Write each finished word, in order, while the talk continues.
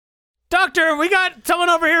Doctor, we got someone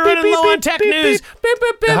over here running low on tech news. Beep,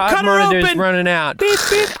 beep, beep. The heart Cut her monitor's open. running out. Beep,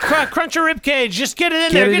 beep. Crunch her rib cage. Just get it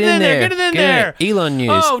in there. Get it in there. Elon News.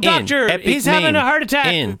 Oh, in. doctor, Epic he's having meme. a heart attack.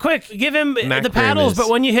 In. Quick, give him Mac the paddles. rumors. But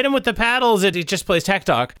when you hit him with the paddles, it just plays Tech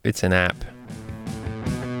Talk. It's an app.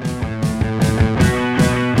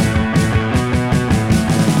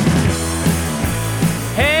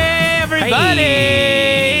 Hey, everybody.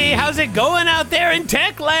 Hey. How's it going out there in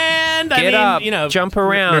Techland? Get up. Jump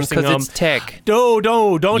around nursing because home. it's tech. Don't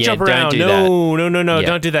Yeah, jump don't around. do No. Yeah.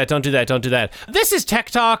 Don't do that. This is Tech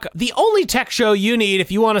Talk, the only tech show you need if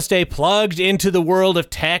you want to stay plugged into the world of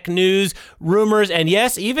tech news, rumors, and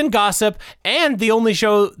yes, even gossip, and the only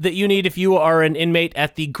show that you need if you are an inmate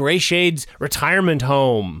at the Gray Shades retirement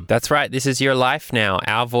home. That's right. This is your life now.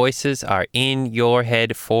 Our voices are in your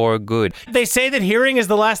head for good. They say that hearing is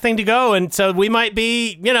the last thing to go, and so we might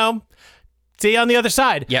be, see you on the other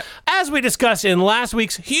side. Yep. As we discussed in last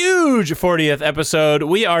week's huge 40th episode,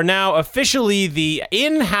 we are now officially the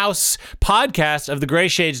in-house podcast of the Gray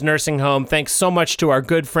Shades Nursing Home. Thanks so much to our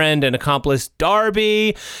good friend and accomplice,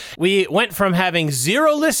 Darby. We went from having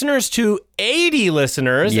 0 listeners to 80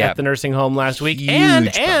 listeners Yep. at the nursing home last week.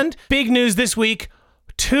 Huge And big news this week,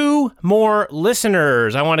 2 more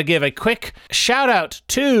listeners. I want to give a quick shout out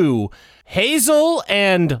to Hazel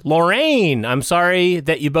and Lorraine. I'm sorry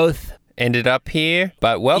that you both Ended up here,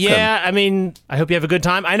 but welcome. Yeah, I hope you have a good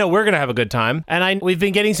time. I know we're going to have a good time. And we've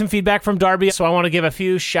been getting some feedback from Darby, so I want to give a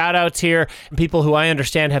few shout outs here. People who I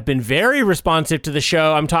understand have been very responsive to the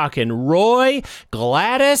show. I'm talking Roy,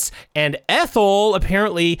 Gladys, and Ethel.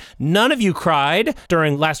 Apparently, none of you cried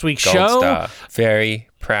during last week's Gold show. star. Very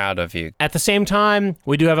proud of you. At the same time,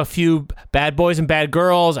 we do have a few bad boys and bad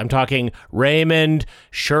girls. I'm talking Raymond,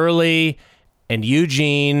 Shirley, and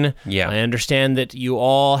Eugene. Yeah. I understand that you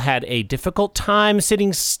all had a difficult time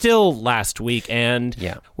sitting still last week, and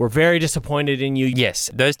we're very disappointed in you. Yes,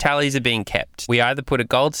 those tallies are being kept. We either put a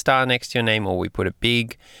gold star next to your name or we put a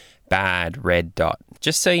big, bad red dot.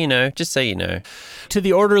 Just so you know. To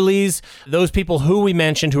the orderlies, those people who we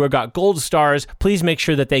mentioned who have got gold stars, please make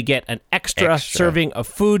sure that they get an extra serving of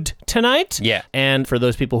food tonight. Yeah. And for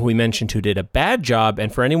those people who we mentioned who did a bad job,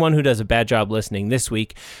 and for anyone who does a bad job listening this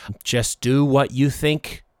week, just do what you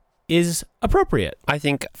think is appropriate. I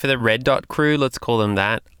think for the red dot crew, let's call them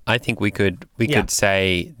that, I think we could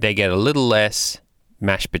say they get a little less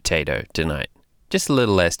mashed potato tonight. Just a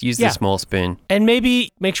little less. Use the small spoon. And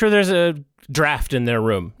maybe make sure there's a draft in their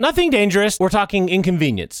room. Nothing dangerous. We're talking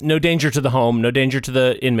inconvenience. No danger to the home, no danger to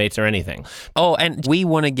the inmates or anything. Oh, and we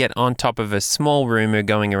want to get on top of a small rumor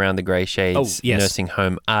going around the Gray Shades nursing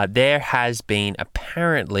home. There has been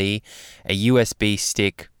apparently a USB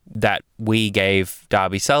stick that we gave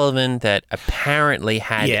Darby Sullivan that apparently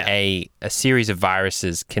had a series of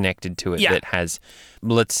viruses connected to it that has,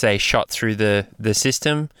 let's say, shot through the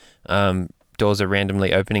system. Doors are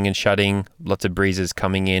randomly opening and shutting, lots of breezes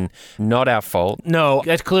coming in. Not our fault. No,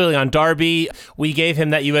 that's clearly on Darby. We gave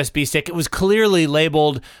him that USB stick. It was clearly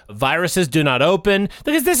labeled viruses do not open,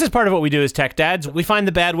 because this is part of what we do as tech dads. We find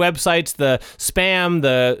the bad websites, the spam,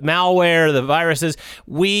 the malware, the viruses.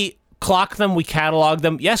 We clock them, we catalog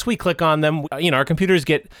them. Yes, we click on them. Our computers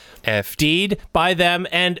get FD'd by them,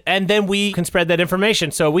 and then we can spread that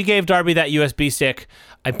information. So we gave Darby that USB stick.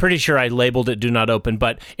 I'm pretty sure I labeled it "Do Not Open,"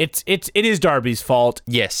 but it is Darby's fault.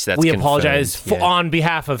 Yes, that's we confirmed. apologize on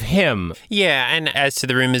behalf of him. Yeah, and as to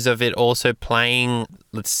the rumors of it also playing,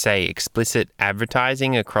 let's say, explicit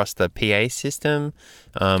advertising across the PA system,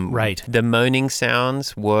 right? The moaning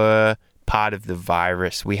sounds were part of the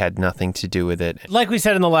virus. We had nothing to do with it. Like we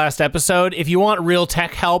said in the last episode, if you want real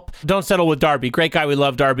tech help, don't settle with Darby. Great guy, we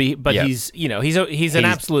love Darby, but he's an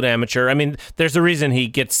absolute amateur. I mean, there's a reason he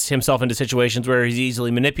gets himself into situations where he's easily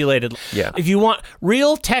manipulated. Yeah. If you want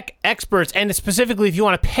real tech experts, and specifically if you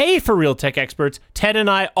want to pay for real tech experts, Ted and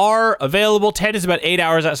I are available. Ted is about 8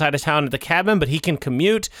 hours outside of town at the cabin, but he can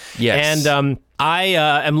commute. Yes. And I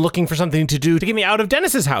am looking for something to do to get me out of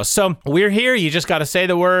Dennis's house. So we're here. You just got to say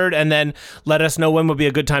the word and then let us know when would be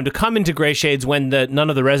a good time to come into Gray Shades when none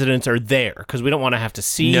of the residents are there, because we don't want to have to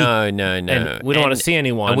see. No. And we don't want to see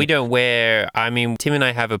anyone. And we don't wear, Tim and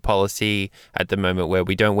I have a policy at the moment where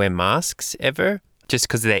we don't wear masks ever, just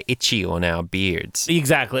because they're itchy on our beards.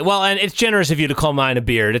 Exactly. Well, and it's generous of you to call mine a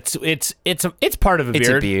beard. It's part of a beard. It's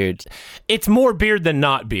a beard. It's more beard than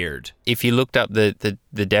not beard. If you looked up the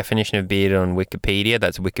definition of beard on Wikipedia,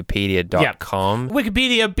 that's wikipedia.com.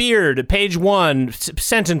 Wikipedia beard, page 1,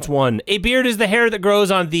 sentence 1. A beard is the hair that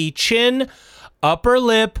grows on the chin, upper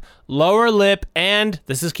lip, lower lip, and,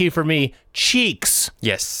 this is key for me, cheeks.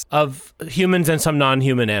 Yes. Of humans and some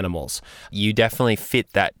non-human animals. You definitely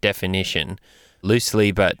fit that definition.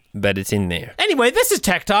 loosely, but it's in there. Anyway, this is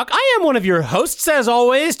Tech Talk. I am one of your hosts, as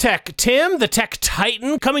always, Tech Tim, the Tech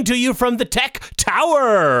Titan, coming to you from the Tech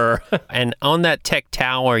Tower. And on that Tech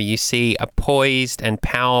Tower, you see a poised and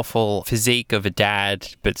powerful physique of a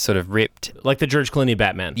dad, but sort of ripped. Like the George Clooney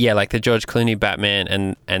Batman. Yeah, like the George Clooney Batman,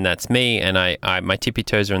 and that's me. And I my tippy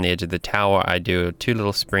toes are on the edge of the tower. I do 2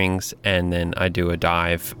 little springs, and then I do a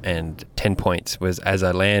dive, and 10 points was as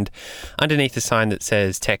I land underneath a sign that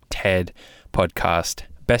says Tech Ted Podcast,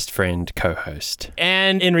 best friend, co-host.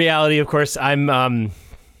 And in reality, of course, I'm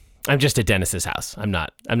just at Dennis's house. I'm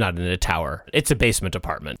not in a tower. It's a basement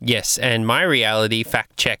apartment. Yes, and my reality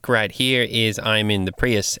fact check right here is I'm in the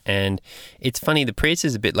Prius, and it's funny, the Prius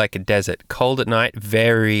is a bit like a desert. Cold at night,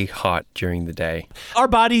 very hot during the day. Our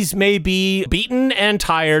bodies may be beaten and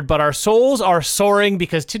tired, but our souls are soaring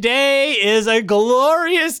because today is a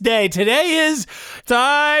glorious day. Today is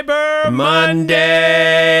Cyber Monday.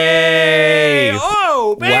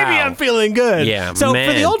 Oh, baby, wow. I'm feeling good. Yeah, so man.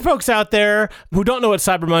 For the old folks out there who don't know what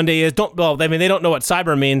Cyber Monday is, they don't know what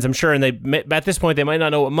cyber means, I'm sure, and at this point they might not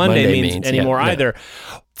know what Monday means anymore either.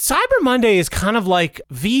 Cyber Monday is kind of like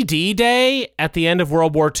VD Day at the end of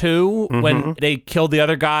World War II when they killed the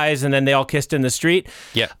other guys and then they all kissed in the street.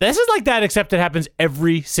 Yeah. This is like that, except it happens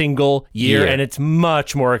every single year and it's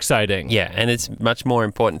much more exciting. Yeah, and it's much more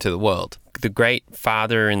important to the world. The great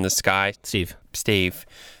father in the sky, Steve,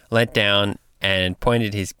 leant down and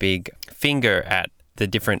pointed his big finger at the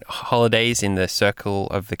different holidays in the circle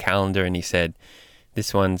of the calendar, and he said,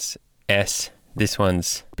 this one's S, this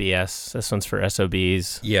one's BS, this one's for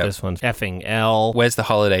SOBs, yep. This one's effing L. Where's the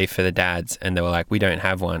holiday for the dads? And they were like, we don't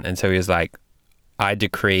have one. And so he was like, I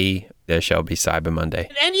decree there shall be Cyber Monday.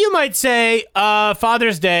 And you might say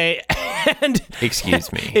Father's Day. And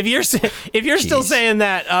excuse me. If you're still saying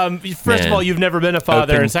that, first of all, you've never been a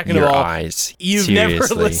father, and second of all, you've never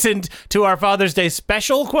listened to our Father's Day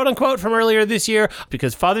special, quote unquote, from earlier this year,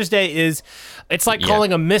 because Father's Day it's like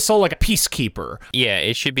calling a missile like a peacekeeper. Yeah,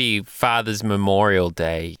 it should be Father's Memorial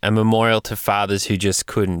Day, a memorial to fathers who just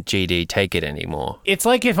couldn't take it anymore. It's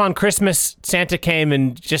like if on Christmas Santa came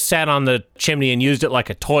and just sat on the chimney and used it like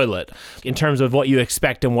a toilet in terms of what you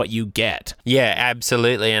expect and what you get. Yeah,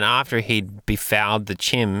 absolutely. And after he'd befouled the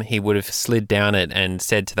chim, he would have slid down it and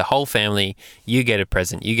said to the whole family, you get a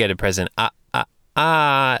present, you get a present.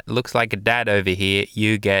 Looks like a dad over here,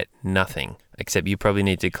 you get nothing. Except you probably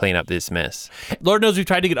need to clean up this mess. Lord knows we've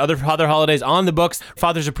tried to get other father holidays on the books.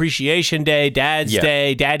 Father's Appreciation Day, Dad's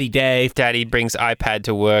Day, Daddy Day. Daddy brings iPad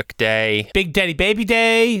to work day. Big Daddy Baby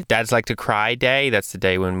Day. Dads like to cry day. That's the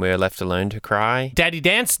day when we're left alone to cry. Daddy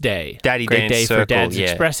Dance Day. Daddy Great Dance day Circle, for dads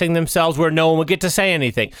expressing themselves where no one would get to say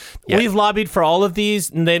anything. Yeah. We've lobbied for all of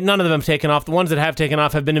these, and none of them have taken off. The ones that have taken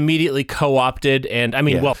off have been immediately co-opted. And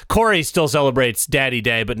Corey still celebrates Daddy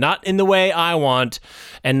Day, but not in the way I want,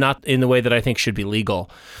 and not in the way that I think should be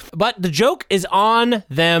legal. But the joke is on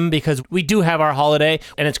them because we do have our holiday,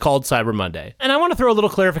 and it's called Cyber Monday. And I want to throw a little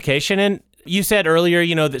clarification in. You said earlier,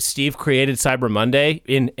 that Steve created Cyber Monday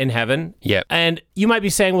in heaven. Yep. And you might be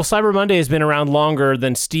saying, well, Cyber Monday has been around longer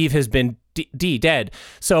than Steve has been dead.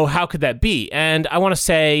 So how could that be? And I want to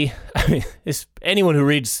say, anyone who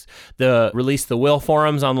reads the Release the Will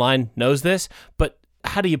forums online knows this, but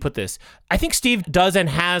how do you put this? I think Steve does and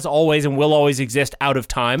has always and will always exist out of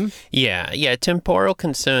time. Yeah. Temporal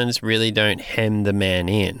concerns really don't hem the man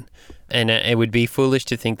in. And it would be foolish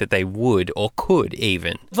to think that they would or could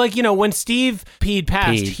even. Like, when Steve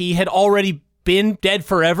passed, he had already been dead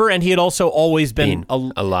forever, and he had also always been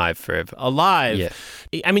alive forever. Alive.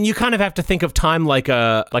 Yeah. I mean, you kind of have to think of time like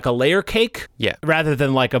a layer cake, rather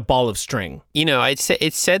than like a ball of string.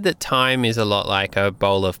 It's said that time is a lot like a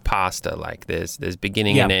bowl of pasta. Like there's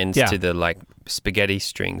beginning and ends to the like spaghetti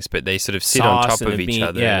strings, but they sort of sit on top of each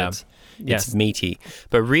other. Yeah. It's meaty.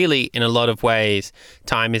 But really, in a lot of ways,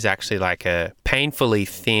 time is actually like a painfully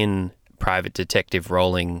thin private detective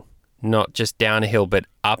rolling not just down a hill, but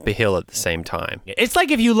up a hill at the same time. It's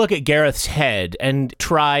like if you look at Gareth's head and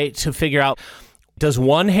try to figure out, does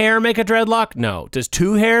one hair make a dreadlock? No. Does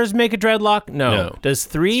 2 hairs make a dreadlock? No. Does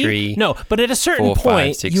 3? No. But at a certain 4, 5,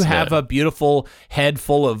 point, 6, you have a beautiful head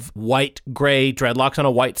full of white, gray dreadlocks on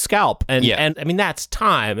a white scalp. And I mean, that's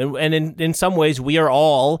time. And in some ways, we are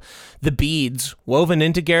all the beads woven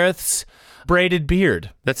into Gareth's braided beard.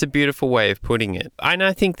 That's a beautiful way of putting it. And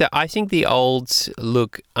I think the olds,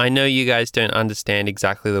 look, I know you guys don't understand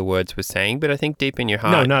exactly the words we're saying, but I think deep in your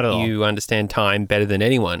heart, no, not at all. You understand time better than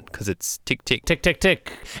anyone because it's tick, tick. Tick, tick,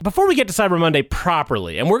 tick. Before we get to Cyber Monday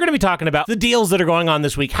properly, and we're going to be talking about the deals that are going on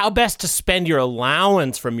this week, how best to spend your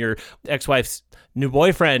allowance from your ex-wife's new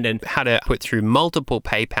boyfriend and how to put through multiple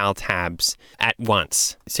PayPal tabs at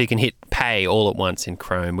once. So you can hit pay all at once in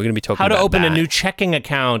Chrome. We're going to be talking about how to open that. a new checking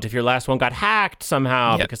account if your last one got hacked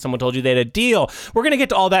somehow because someone told you they had a deal. We're going to get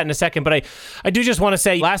to all that in a second, but I do just want to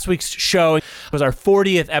say last week's show was our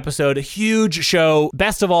 40th episode, a huge show.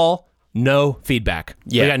 Best of all, no feedback.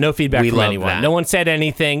 Yeah. We got no feedback from anyone. That. No one said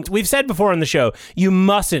anything. We've said before on the show, you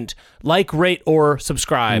mustn't like, rate, or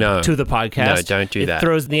subscribe to the podcast. No, don't do that. It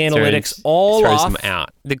throws the analytics all off. Throws them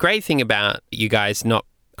out. The great thing about you guys not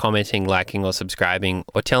commenting, liking, or subscribing,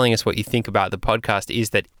 or telling us what you think about the podcast is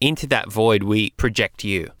that into that void, we project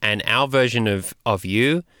you. And our version of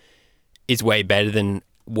you is way better than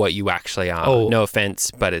what you actually are. Oh. No offense,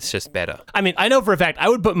 but it's just better. I mean, I know for a fact I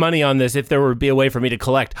would put money on this if there would be a way for me to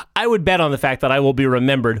collect. I would bet on the fact that I will be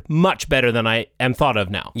remembered much better than I am thought of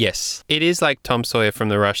now. Yes. It is like Tom Sawyer from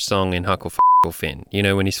the Rush song in Huckle Finn, you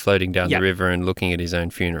know, when he's floating down the river and looking at his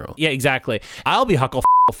own funeral. Yeah, exactly. I'll be Huckle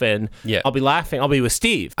Finn. Yeah. I'll be laughing. I'll be with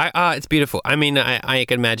Steve. It's beautiful. I mean, I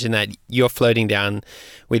can imagine that you're floating down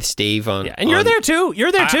with Steve on... Yeah, and you're there too.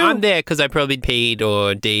 You're there too. I'm there because I probably peed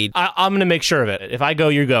or deed. I'm going to make sure of it. If I go,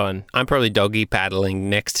 you're going. I'm probably doggy paddling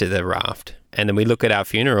next to the raft. And then we look at our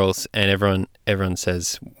funerals and everyone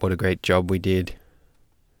says, what a great job we did.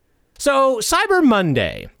 So, Cyber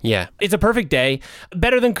Monday. Yeah. It's a perfect day.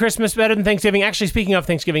 Better than Christmas, better than Thanksgiving. Actually, speaking of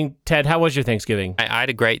Thanksgiving, Ted, how was your Thanksgiving? I had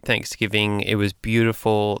a great Thanksgiving. It was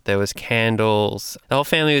beautiful. There was candles. The whole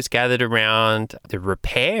family was gathered around the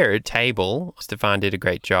repaired table. Stefan did a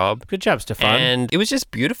great job. Good job, Stefan. And it was just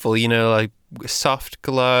beautiful, you know, like soft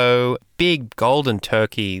glow, big golden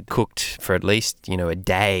turkey cooked for at least, a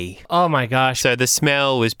day. Oh my gosh. So the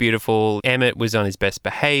smell was beautiful. Emmett was on his best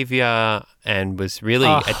behavior and was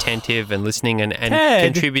really attentive and listening and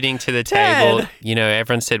contributing to the table. You know,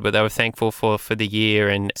 everyone said what they were thankful for the year.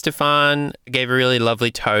 And Stefan gave a really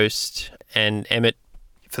lovely toast. And Emmett,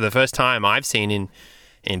 for the first time I've seen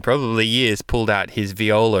in probably years, pulled out his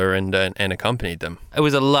viola and accompanied them. It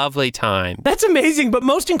was a lovely time. That's amazing, but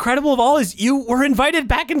most incredible of all is you were invited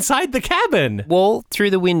back inside the cabin. Well, through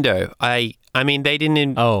the window. I mean, they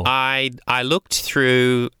didn't... I looked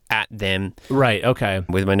through at them. Right, okay.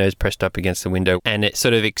 With my nose pressed up against the window, and it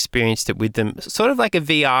sort of experienced it with them, sort of like a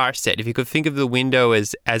VR set. If you could think of the window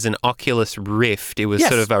as an Oculus Rift, it was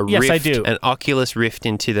sort of a rift, I do. An Oculus Rift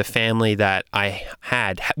into the family that I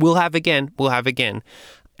had. We'll have again.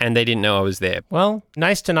 And they didn't know I was there. Well,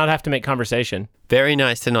 nice to not have to make conversation. Very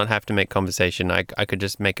nice to not have to make conversation. I could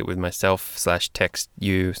just make it with myself /text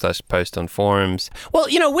you /post on forums. Well,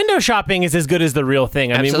 window shopping is as good as the real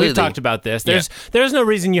thing. I mean, we've talked about this. There's no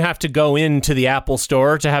reason you have to go into the Apple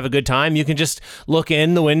store to have a good time. You can just look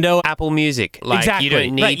in the window. Apple Music. Exactly. You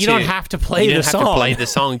don't need You don't have to play the song. You don't have to play the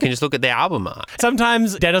song. You can just look at the album art.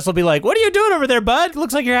 Sometimes Dennis will be like, what are you doing over there, bud?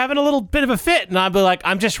 Looks like you're having a little bit of a fit. And I'll be like,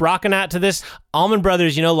 I'm just rocking out to this Allman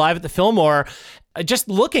Brothers, live at the Fillmore. Just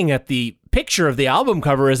looking at the picture of the album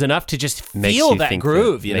cover is enough to just feel that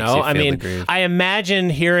groove, I mean, I imagine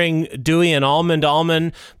hearing Dewey and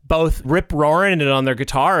Allman both rip-roaring it on their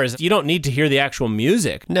guitars. You don't need to hear the actual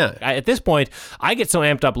music. No. At this point, I get so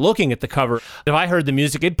amped up looking at the cover. If I heard the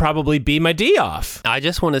music, it'd probably be my D-off. I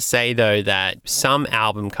just want to say, though, that some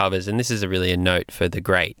album covers, and this is really a note for the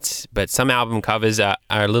greats, but some album covers are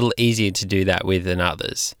a little easier to do that with than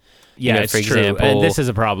others. Yeah, it's true. Example, and this is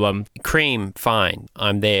a problem. Cream, fine.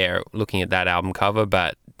 I'm there looking at that album cover,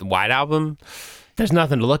 but the White Album... There's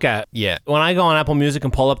nothing to look at. Yeah. When I go on Apple Music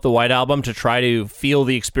and pull up the White Album to try to feel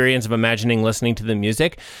the experience of imagining listening to the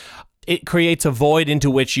music, it creates a void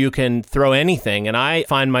into which you can throw anything. And I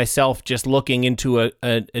find myself just looking into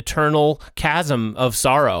an eternal chasm of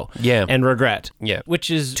sorrow and regret. Yeah.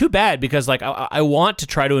 Which is too bad because I want to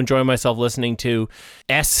try to enjoy myself listening to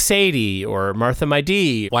S. Sadie or Martha My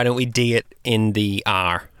D. Why don't we D it in the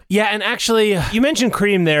R? Yeah, and actually, you mentioned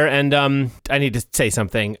Cream there, and I need to say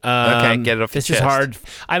something. Okay, get it off your chest. This is hard.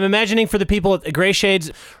 I'm imagining for the people at Gray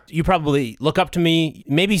Shades, you probably look up to me.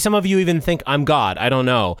 Maybe some of you even think I'm God. I don't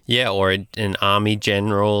know. Yeah, or an army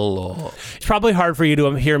general. Or it's probably hard for you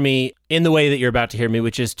to hear me in the way that you're about to hear me,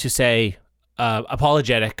 which is to say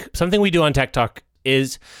apologetic. Something we do on Tech Talk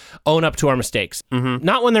is own up to our mistakes. Mm-hmm.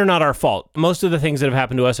 Not when they're not our fault. Most of the things that have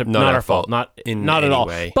happened to us are not our fault. Not at all.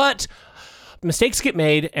 Way. But... mistakes get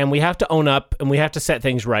made, and we have to own up, and we have to set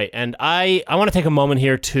things right. And I want to take a moment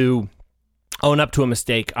here to own up to a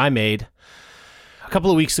mistake I made a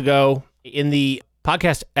couple of weeks ago in the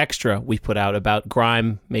podcast extra we put out about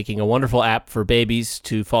Grime making a wonderful app for babies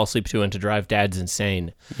to fall asleep to and to drive dads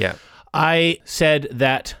insane. Yeah. I said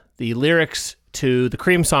that the lyrics to the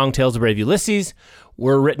Cream song Tales of Brave Ulysses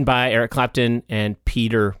were written by Eric Clapton and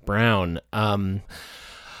Peter Brown.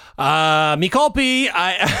 Me culpi.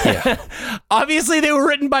 Obviously, they were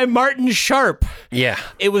written by Martin Sharp. Yeah.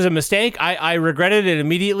 It was a mistake. I regretted it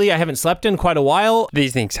immediately. I haven't slept in quite a while.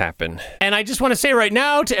 These things happen. And I just want to say right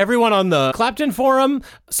now to everyone on the Clapton forum,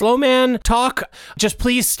 Slow Man Talk, just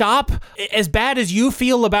please stop. As bad as you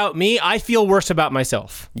feel about me, I feel worse about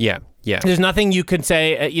myself. Yeah. Yeah. There's nothing you can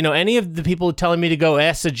say, any of the people telling me to go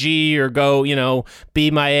S a G or go, B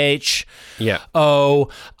my H. Yeah. Oh,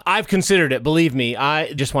 I've considered it. Believe me.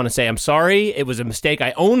 I just want to say I'm sorry. It was a mistake.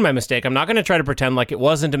 I own my mistake. I'm not going to try to pretend like it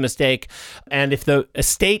wasn't a mistake. And if the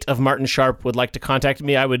estate of Martin Sharp would like to contact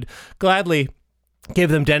me, I would gladly give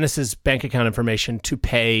them Dennis's bank account information to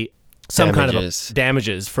pay some kind of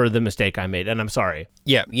damages for the mistake I made, and I'm sorry.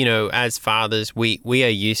 Yeah, as fathers, we are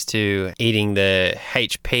used to eating the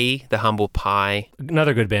HP, the humble pie.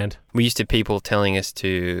 Another good band. We're used to people telling us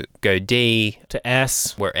to go D. To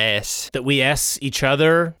S. We're S. That we S each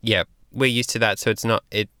other. Yeah, we're used to that, so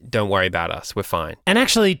don't worry about us. We're fine. And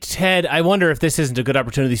actually, Ted, I wonder if this isn't a good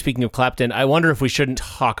opportunity, speaking of Clapton, I wonder if we shouldn't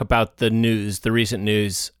talk about the recent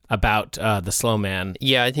news about the Slow Man.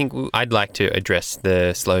 Yeah, I think I'd like to address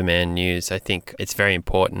the Slow Man news. I think it's very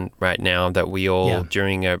important right now that we all,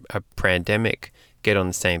 during a pandemic, get on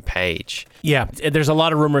the same page. Yeah, there's a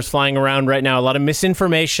lot of rumors flying around right now, a lot of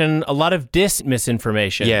misinformation, a lot of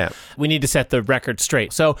misinformation. Yeah. We need to set the record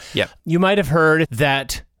straight. So you might have heard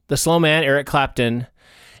that the Slow Man, Eric Clapton,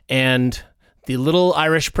 and the little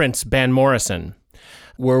Irish prince, Van Morrison,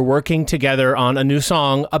 were working together on a new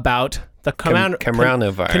song about the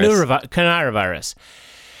coronavirus,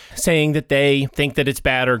 saying that they think that it's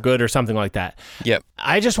bad or good or something like that. Yep.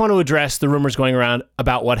 I just want to address the rumors going around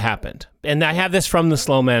about what happened. And I have this from the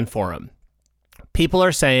Slow Man forum. People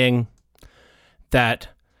are saying that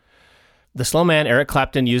the Slow Man, Eric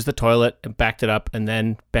Clapton, used the toilet and backed it up, and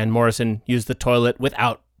then Van Morrison used the toilet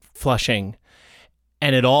without flushing,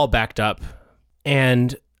 and it all backed up.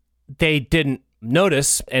 And they didn't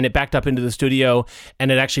notice, and it backed up into the studio, and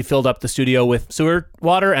it actually filled up the studio with sewer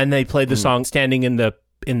water, and they played the song standing in the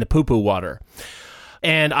poo-poo water.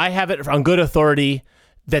 And I have it on good authority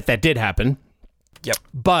that did happen. Yep.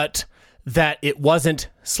 But that it wasn't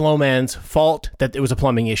Slow Man's fault, that it was a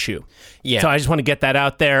plumbing issue. Yeah. So I just want to get that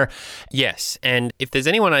out there. Yes. And if there's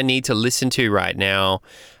anyone I need to listen to right now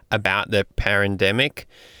about the pandemic,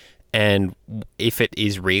 and if it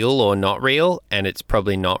is real or not real, and it's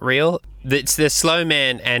probably not real, it's the Slow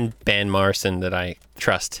Man and Van Morrison that I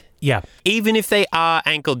trust. Yeah. Even if they are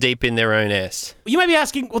ankle deep in their own S. You might be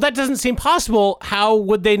asking, well, that doesn't seem possible. How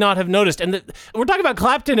would they not have noticed? And we're talking about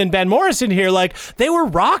Clapton and Van Morrison here. Like, they were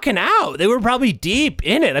rocking out. They were probably deep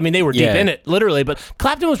in it. I mean, they were deep in it, literally. But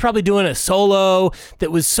Clapton was probably doing a solo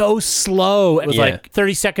that was so slow. It was like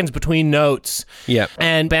 30 seconds between notes. Yeah.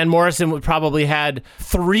 And Van Morrison would probably had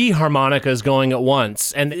 3 harmonicas going at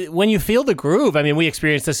once. And when you feel the groove, I mean, we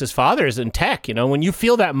experienced this as fathers in tech. When you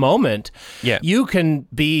feel that moment, you can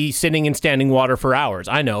be sitting in standing water for hours.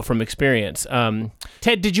 I know from experience.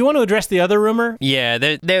 Ted, did you want to address the other rumor? Yeah,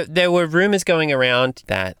 there were rumors going around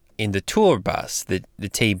that in the tour bus, the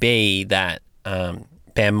TB, that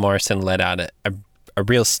Van Morrison let out a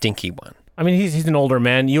real stinky one. I mean, he's an older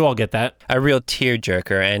man. You all get that. A real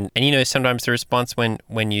tearjerker. And sometimes the response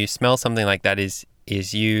when you smell something like that is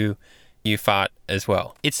you fart as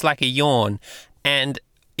well. It's like a yawn. And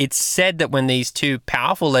it's said that when these two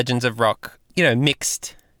powerful legends of rock,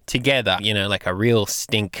 mixed together, like a real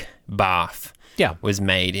stink bath was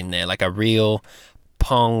made in there, like a real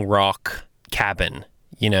pong rock cabin,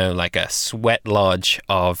 like a sweat lodge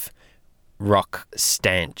of rock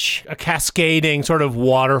stench. A cascading sort of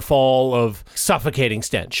waterfall of suffocating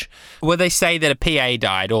stench. Well, they say that a PA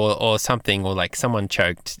died or something, or like someone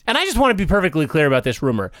choked. And I just want to be perfectly clear about this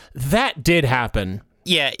rumor. That did happen.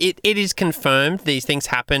 Yeah, it is confirmed. These things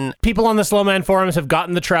happen. People on the Slow Man forums have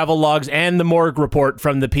gotten the travel logs and the morgue report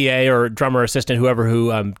from the PA or drummer assistant, whoever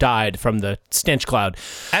who died from the stench cloud.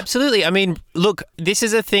 Absolutely. I mean, look, this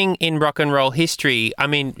is a thing in rock and roll history. I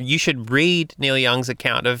mean, you should read Neil Young's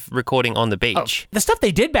account of recording on the beach. The stuff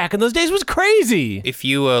they did back in those days was crazy. If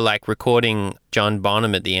you were like recording John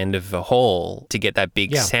Bonham at the end of a hall to get that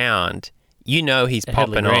big sound, he's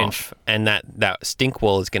popping off, and that stink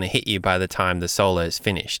wall is going to hit you by the time the solo is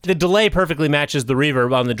finished. The delay perfectly matches the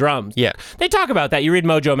reverb on the drums. Yeah. They talk about that. You read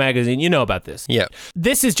Mojo Magazine, you know about this. Yeah.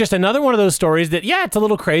 This is just another one of those stories that, it's a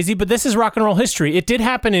little crazy, but this is rock and roll history. It did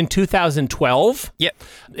happen in 2012. Yep.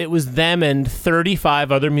 It was them and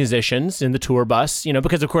 35 other musicians in the tour bus,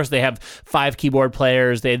 because, of course, they have 5 keyboard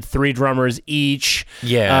players. They had 3 drummers each.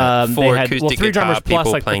 Yeah. 4 acoustic 3 drummers guitar plus,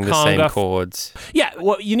 people like, playing the same chords. Yeah.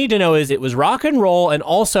 What you need to know is it was rock and roll, and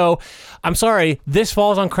also, I'm sorry, this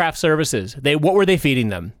falls on craft services. What were they feeding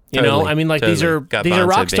them? You know, I mean, like these are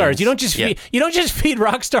rock stars. You don't just feed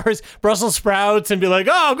rock stars Brussels sprouts and be like,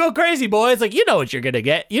 oh, go crazy, boys. Like, you know what you're gonna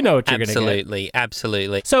get. You know what you're gonna get.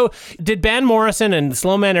 Absolutely. So, did Van Morrison and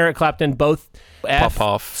slow man Eric Clapton both pop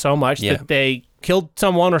off so much that they killed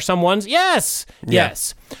someone or someone's? Yes.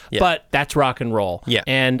 But that's rock and roll. Yeah.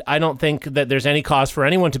 And I don't think that there's any cause for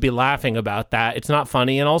anyone to be laughing about that. It's not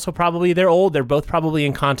funny. And also probably they're old. They're both probably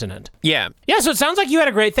incontinent. Yeah. Yeah. So it sounds like you had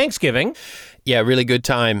a great Thanksgiving. Yeah. Really good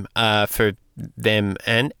time for them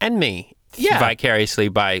and me. Yeah. Vicariously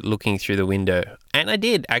by looking through the window. And I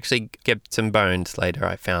did actually get some bones later.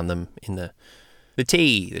 I found them in the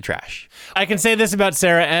the trash. I can say this about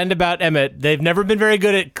Sarah and about Emmett. They've never been very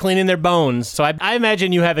good at cleaning their bones. So I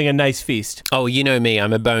imagine you having a nice feast. Oh, you know me.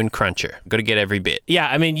 I'm a bone cruncher. Got to get every bit. Yeah.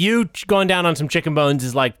 I mean, you going down on some chicken bones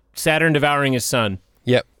is like Saturn devouring his son.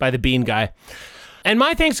 Yep. By the bean guy. And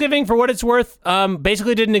my Thanksgiving, for what it's worth,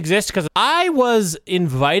 basically didn't exist because I was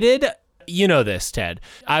invited. You know this, Ted.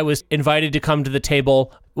 I was invited to come to the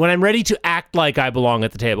table when I'm ready to act like I belong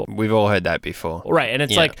at the table. We've all heard that before. Right. And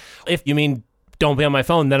it's like, if you mean don't be on my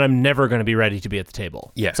phone, then I'm never going to be ready to be at the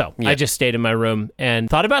table. Yeah. So I just stayed in my room and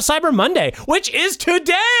thought about Cyber Monday, which is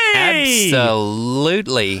today.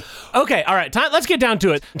 Absolutely. Okay. All right. Let's get down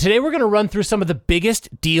to it. Today, we're going to run through some of the biggest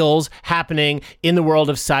deals happening in the world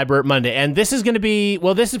of Cyber Monday. And this is going to be,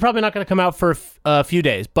 well, this is probably not going to come out for a few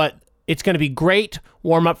days, but it's going to be great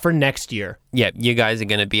warm up for next year. Yeah, you guys are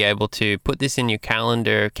going to be able to put this in your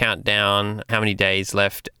calendar, count down how many days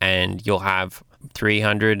left, and you'll have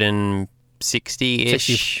 360-ish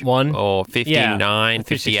 61 or 59,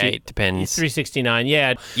 58, depends. 369,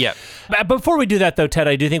 yeah. Yeah. Before we do that, though, Ted,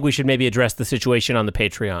 I do think we should maybe address the situation on the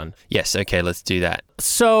Patreon. Yes, okay, let's do that.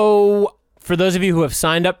 So, for those of you who have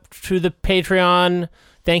signed up to the Patreon,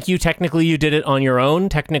 thank you. Technically, you did it on your own.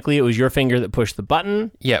 Technically, it was your finger that pushed the button.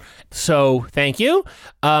 Yep. So, thank you.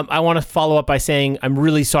 I want to follow up by saying I'm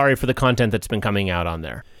really sorry for the content that's been coming out on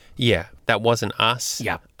there. Yeah, that wasn't us.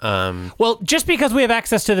 Yeah. Well, just because we have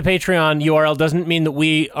access to the Patreon URL doesn't mean that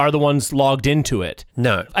we are the ones logged into it.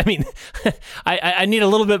 No. I mean, I need a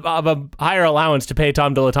little bit of a higher allowance to pay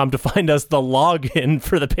Tom Dillatom to find us the login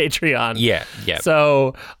for the Patreon. Yeah.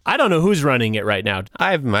 So I don't know who's running it right now.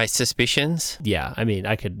 I have my suspicions. Yeah, I mean,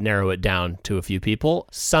 I could narrow it down to a few people.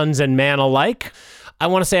 Sons and man alike. I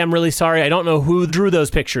want to say I'm really sorry. I don't know who drew those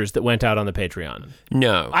pictures that went out on the Patreon.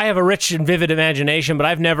 No. I have a rich and vivid imagination, but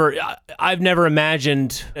I've never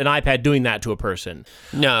imagined an iPad doing that to a person.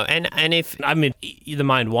 No, and if... I mean, the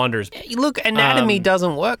mind wanders. Look, anatomy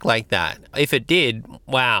doesn't work like that. If it did,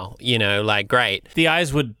 wow, great. The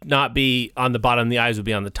eyes would not be on the bottom. The eyes would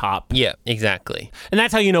be on the top. Yeah, exactly. And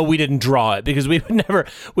that's how you know we didn't draw it, because we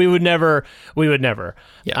would never.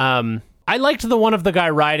 Yeah. I liked the one of the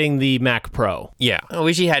guy riding the Mac Pro. Yeah. I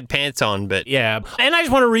wish he had pants on, but... Yeah. And I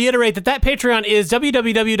just want to reiterate that Patreon is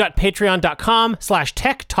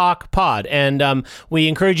www.patreon.com/techtalkpod. And we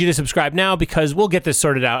encourage you to subscribe now because we'll get this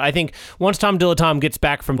sorted out. I think once Tom Dillatom gets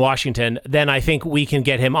back from Washington, then I think we can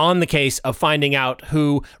get him on the case of finding out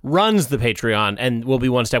who runs the Patreon, and we'll be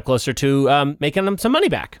one step closer to making them some money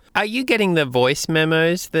back. Are you getting the voice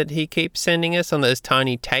memos that he keeps sending us on those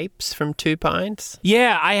tiny tapes from Two Pines?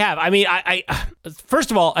 Yeah, I have. I mean, I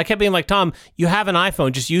first of all, I kept being like, Tom, you have an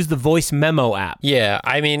iPhone, just use the voice memo app. Yeah,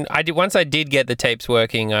 I mean, once I did get the tapes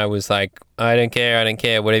working, I was like, I don't care.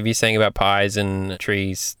 Whatever you're saying about pies and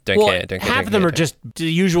trees, don't care. Half of them are just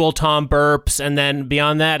the usual Tom burps, and then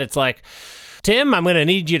beyond that, it's like, Tim, I'm going to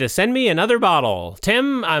need you to send me another bottle.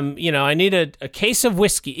 Tim, I need a case of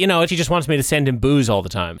whiskey. He just wants me to send him booze all the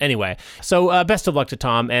time. Anyway, so best of luck to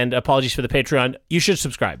Tom, and apologies for the Patreon. You should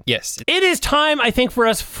subscribe. Yes. It is time, I think, for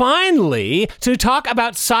us finally to talk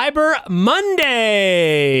about Cyber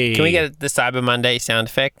Monday. Can we get the Cyber Monday sound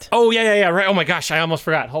effect? Oh, yeah, right. Oh my gosh, I almost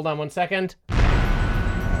forgot. Hold on 1 second.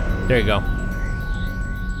 There you go.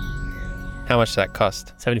 How much did that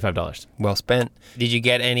cost? $75. Well spent. Did you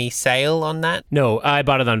get any sale on that? No, I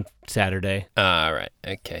bought it on Saturday. All right.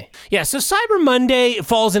 Okay. Yeah, so Cyber Monday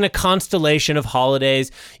falls in a constellation of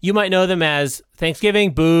holidays. You might know them as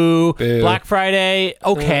Thanksgiving, boo. Black Friday,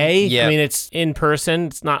 okay. Yep. I mean, it's in person.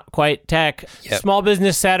 It's not quite tech. Yep. Small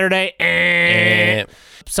Business Saturday,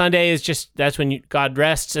 Sunday is just, that's when God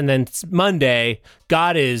rests. And then Monday,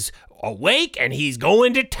 God is awake and he's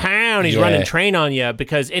going to town. He's running train on you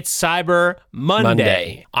because it's Cyber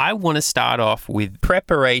Monday. I want to start off with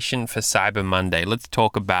preparation for Cyber Monday. Let's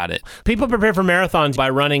talk about it. People prepare for marathons by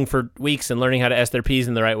running for weeks and learning how to S their P's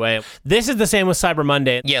in the right way. This is the same with Cyber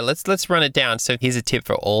Monday. Yeah, let's run it down. So here's a tip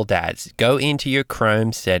for all dads. Go into your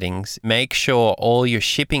Chrome settings. Make sure all your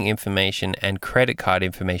shipping information and credit card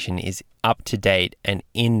information is up to date and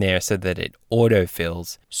in there so that it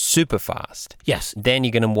autofills super fast. Yes. Then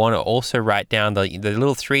you're going to want to also write down the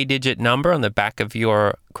little 3-digit number on the back of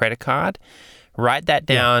your credit card. Write that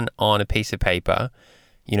down on a piece of paper.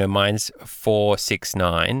 Mine's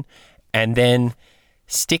 469. And then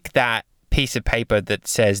stick that piece of paper that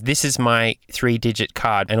says, this is my 3-digit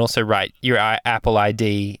card, and also write your Apple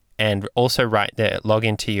ID and also log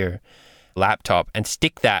into your laptop and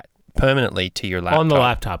stick that permanently to your laptop. On the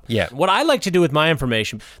laptop. Yeah. What I like to do with my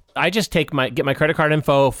information, I just get my credit card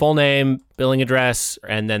info, full name, billing address,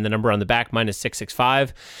 and then the number on the back. Mine is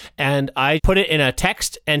 665. And I put it in a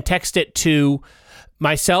text and text it to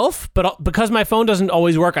myself, but because my phone doesn't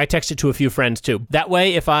always work, I text it to a few friends too. That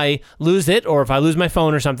way, if I lose it or if I lose my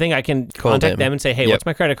phone or something, I can contact them and say, hey, what's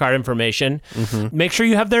my credit card information? Mm-hmm. Make sure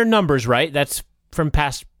you have their numbers right. That's from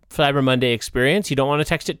past Cyber Monday experience. You don't want to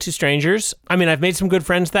text it to strangers. I mean, I've made some good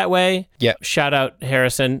friends that way. Yeah. Shout out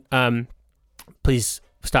Harrison. Please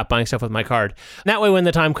stop buying stuff with my card. That way, when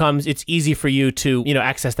the time comes, it's easy for you to,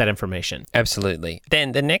 access that information. Absolutely.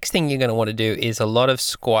 Then the next thing you're going to want to do is a lot of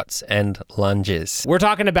squats and lunges. We're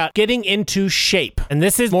talking about getting into shape. And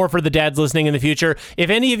this is more for the dads listening in the future.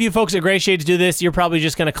 If any of you folks at Gray Shades do this, you're probably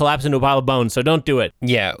just going to collapse into a pile of bones. So don't do it.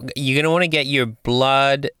 Yeah. You're going to want to get your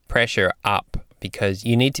blood pressure up because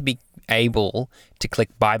you need to be able to click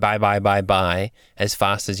buy as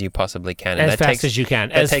fast as you possibly can. And as fast as you can.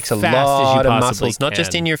 That takes a lot of muscles, not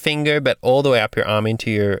just in your finger, but all the way up your arm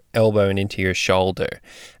into your elbow and into your shoulder.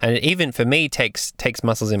 And it even for me takes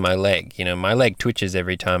muscles in my leg. My leg twitches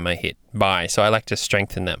every time I hit buy, so I like to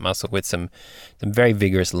strengthen that muscle with some very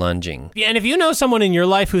vigorous lunging. Yeah, and if you know someone in your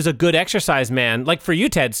life who's a good exercise man, like for you,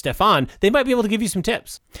 Ted, Stefan, they might be able to give you some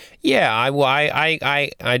tips. Yeah,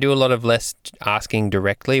 I do a lot of less asking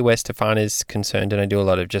directly where Stefan is concerned, and I do a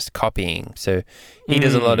lot of just copying. So he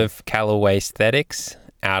does a lot of Callaway aesthetics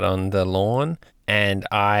out on the lawn, and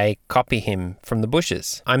I copy him from the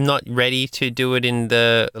bushes. I'm not ready to do it in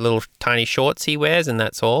the little tiny shorts he wears, and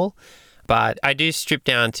that's all. But I do strip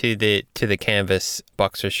down to the canvas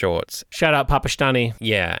boxer shorts. Shout out Papa Stani.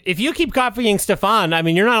 Yeah. If you keep copying Stefan, I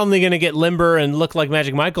mean, you're not only going to get limber and look like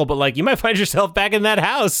Magic Michael, but you might find yourself back in that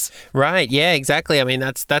house. Right. Yeah, exactly. I mean,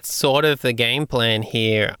 that's sort of the game plan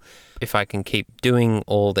here. If I can keep doing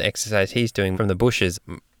all the exercise he's doing from the bushes,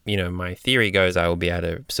 my theory goes I will be able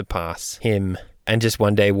to surpass him and just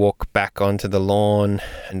one day walk back onto the lawn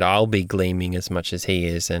and I'll be gleaming as much as he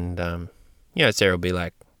is. And, Sarah will be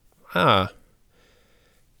like, there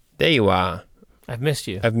you are. I've missed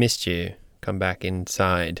you. Come back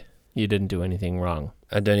inside. You didn't do anything wrong.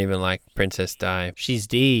 I don't even like Princess Di. She's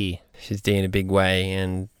D. She's D in a big way,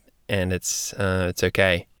 and it's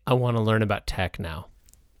okay. I want to learn about tech now.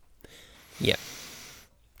 Yeah.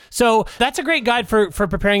 So that's a great guide for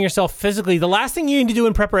preparing yourself physically. The last thing you need to do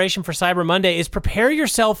in preparation for Cyber Monday is prepare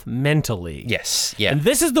yourself mentally. Yes. Yeah. And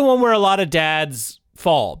this is the one where a lot of dads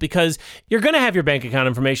fall because you're going to have your bank account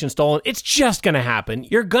information stolen. It's just going to happen.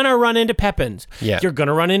 You're going to run into Pepins. Yeah. You're going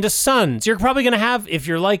to run into sons. You're probably going to have, if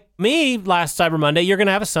you're like me last Cyber Monday, you're going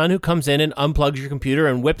to have a son who comes in and unplugs your computer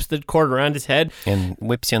and whips the cord around his head. And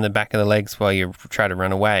whips you on the back of the legs while you try to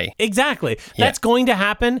run away. Exactly. Yeah. That's going to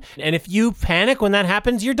happen. And if you panic when that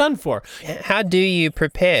happens, you're done for. How do you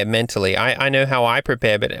prepare mentally? I know how I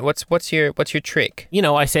prepare, but what's your trick?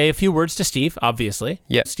 I say a few words to Steve, obviously.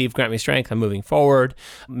 Yeah. Steve, grant me strength. I'm moving forward.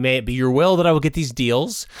 May it be your will that I will get these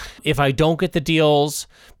deals. If I don't get the deals,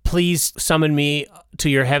 please summon me to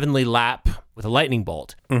your heavenly lap with a lightning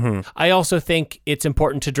bolt. Mm-hmm. I also think it's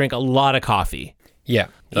important to drink a lot of coffee. Yeah.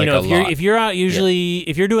 If you're out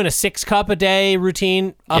if you're doing a 6 cup a day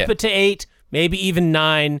routine, up it to 8, maybe even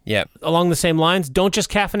 9. Yeah. Along the same lines, don't just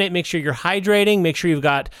caffeinate. Make sure you're hydrating. Make sure you've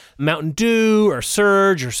got Mountain Dew or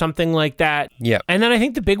Surge or something like that. Yeah. And then I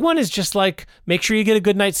think the big one is just make sure you get a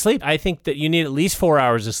good night's sleep. I think that you need at least 4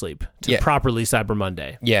 hours of sleep to properly Cyber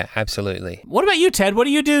Monday. Yeah, absolutely. What about you, Ted? What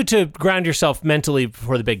do you do to ground yourself mentally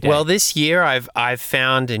before the big day? Well, this year I've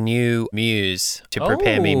found a new muse to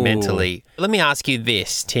prepare me mentally. Let me ask you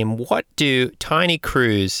this, Tim. What do Tiny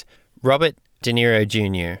Cruz, Robert De Niro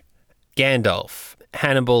Jr., Gandalf,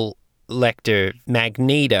 Hannibal Lecter,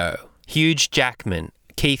 Magneto, Hugh Jackman,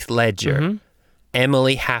 Keith Ledger,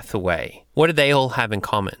 Emily Hathaway, what do they all have in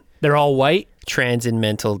common? They're all white?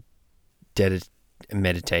 Transcendental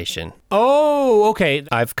meditation. Oh, okay.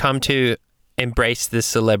 I've come to embrace the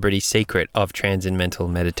celebrity secret of transcendental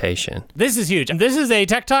meditation. This is huge. This is a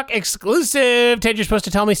Tech Talk exclusive. Ted, you're supposed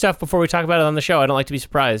to tell me stuff before we talk about it on the show. I don't like to be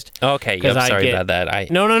surprised. Okay, I'm sorry about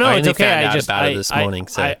that. No, I it's okay. Found out about it this morning.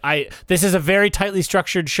 This is a very tightly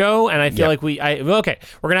structured show, and I feel like okay,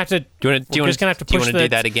 we're gonna have to. Do you want to do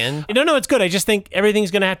that again? No, it's good. I just think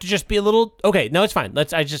everything's gonna have to just be a little. Okay, no, it's fine.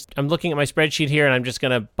 I'm looking at my spreadsheet here, and I'm just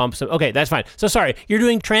gonna bump some. Okay, that's fine. So sorry, you're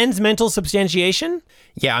doing transmental substantiation?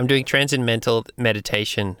 Yeah, I'm doing transcendental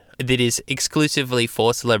meditation that is exclusively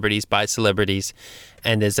for celebrities by celebrities,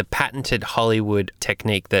 and there's a patented Hollywood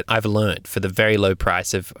technique that I've learned for the very low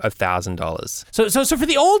price of $1,000. So for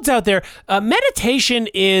the olds out there, meditation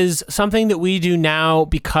is something that we do now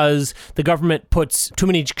because the government puts too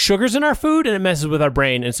many sugars in our food and it messes with our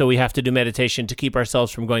brain, and so we have to do meditation to keep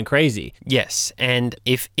ourselves from going crazy. Yes, and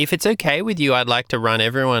if it's okay with you, I'd like to run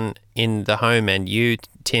everyone in the home and you,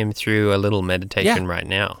 Tim, through a little meditation right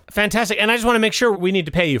now. Fantastic. And I just want to make sure we need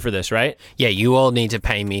to pay you for this, right? Yeah, you all need to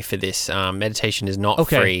pay me for this. Meditation is not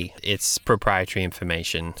free. It's proprietary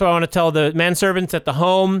information. So I want to tell the manservants at the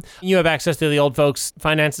home, you have access to the old folks'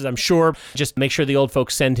 finances, I'm sure. Just make sure the old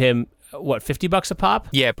folks send him, $50 a pop?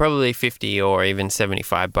 Yeah, probably 50 or even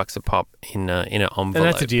 $75 a pop in an envelope. And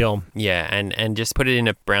that's a deal. Yeah, and just put it in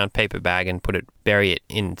a brown paper bag and bury it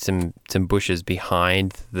in some bushes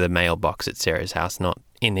behind the mailbox at Sarah's house, not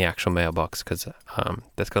in the actual mailbox, because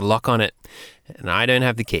that's got a lock on it, and I don't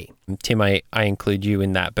have the key. Tim, I include you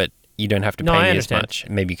in that, but you don't have to pay me as much.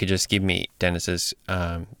 Maybe you could just give me Dennis's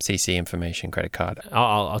CC information credit card.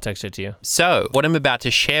 I'll text it to you. So what I'm about to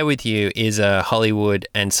share with you is a Hollywood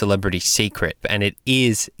and celebrity secret, and it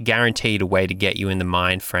is guaranteed a way to get you in the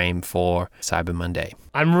mind frame for Cyber Monday.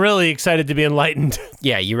 I'm really excited to be enlightened.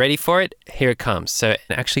 Yeah, you ready for it? Here it comes. So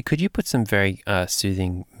actually, could you put some very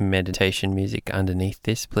soothing meditation music underneath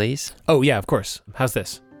this, please? Oh, yeah, of course. How's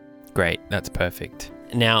this? Great. That's perfect.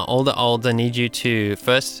 Now, all the olds, I need you to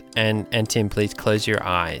first, and Tim, please close your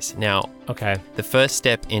eyes. Now, okay. The first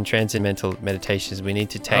step in transcendental meditation is we need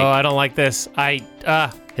to take... Oh, I don't like this.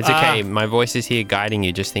 It's okay. My voice is here guiding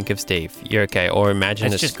you. Just think of Steve. You're okay. Or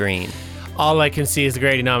imagine a screen. All I can see is the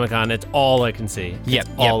Great Nomicon. It's all I can see. Yep,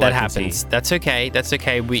 that happens. That's okay.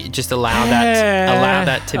 We just allow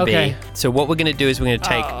that to be. So what we're going to do is we're going to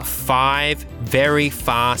take 5 very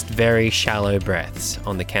fast, very shallow breaths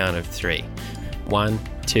on the count of 3. 1,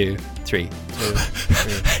 2, 3. 2, 3.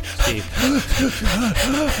 Steve.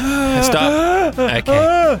 Stop.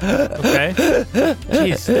 Okay.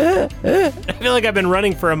 Jeez. I feel like I've been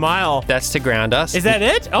running for a mile. That's to ground us. Is that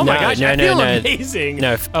it? Oh my gosh, I feel amazing.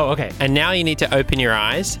 No. Oh, okay. And now you need to open your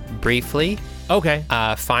eyes briefly. Okay.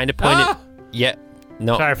 Find a point. Yeah.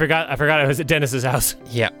 No. Sorry, I forgot I was at Dennis's house.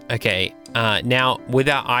 Yeah. Okay. Now, with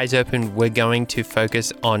our eyes open, we're going to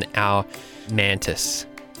focus on our mantis.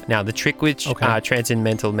 Now, the trick with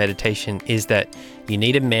transcendental meditation is that you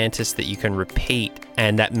need a mantis that you can repeat,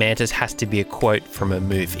 and that mantis has to be a quote from a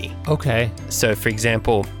movie. Okay. So, for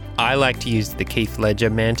example, I like to use the Heath Ledger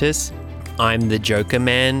mantis. I'm the Joker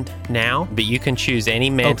man now, but you can choose any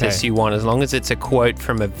mantis you want as long as it's a quote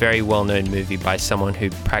from a very well-known movie by someone who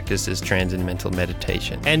practices transcendental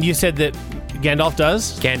meditation. And you said that Gandalf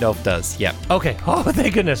does? Gandalf does, yep. Okay. Oh,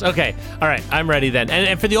 thank goodness. Okay. All right. I'm ready then.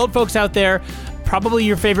 And for the old folks out there, probably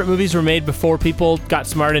your favorite movies were made before people got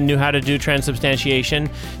smart and knew how to do transubstantiation.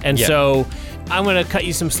 And so I'm going to cut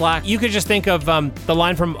you some slack. You could just think of the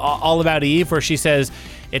line from All About Eve where she says,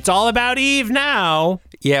 "It's all about Eve now."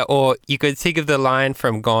 Yeah, or you could think of the line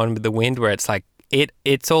from Gone with the Wind where it's like,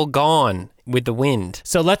 it's all gone with the wind.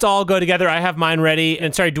 So let's all go together. I have mine ready.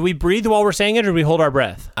 And sorry, do we breathe while we're saying it, or do we hold our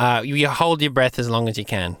breath? You hold your breath as long as you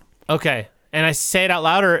can. Okay. And I say it out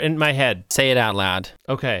loud or in my head? Say it out loud.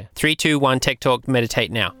 Okay. 3, 2, 1, Tech Talk,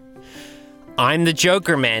 meditate now. I'm the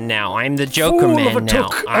Joker man now. I'm the Joker man now.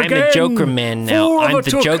 I'm the Joker man now. I'm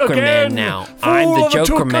the Joker man now. I'm the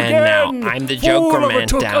Joker man now. I'm the Joker man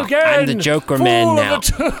now. I'm the Joker man now.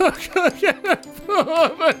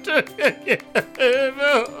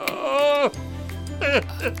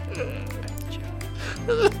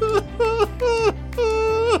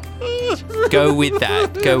 Go with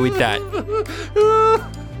that. Go with that.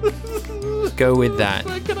 Go with that.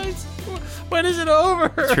 When is it over?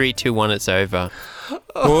 3, 2, 1, it's over.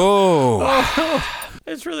 Oh.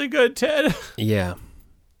 It's really good, Ted. Yeah.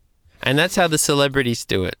 And that's how the celebrities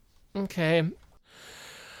do it.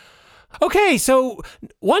 Okay, so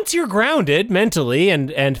once you're grounded mentally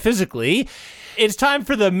and physically, it's time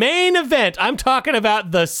for the main event. I'm talking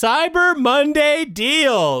about the Cyber Monday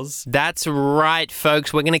deals. That's right,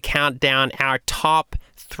 folks. We're going to count down our top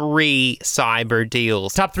 3 cyber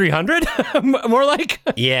deals. Top 300? More like?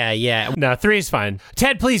 Yeah. No, 3 is fine.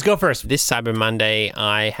 Ted, please go first. This Cyber Monday,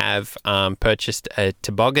 I have purchased a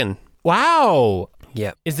toboggan. Wow.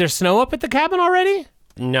 Yep. Is there snow up at the cabin already?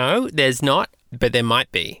 No, there's not, but there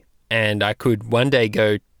might be. And I could one day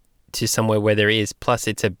go to somewhere where there is. Plus,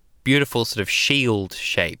 it's a beautiful sort of shield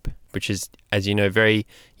shape, which is, as you know, very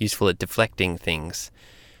useful at deflecting things.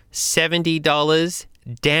 $70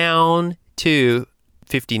 down to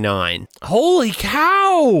 $59. Holy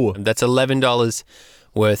cow! That's $11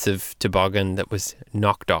 worth of toboggan that was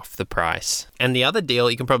knocked off the price. And the other deal,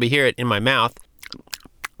 you can probably hear it in my mouth,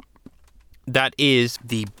 that is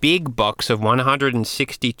the big box of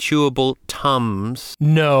 160 chewable Tums.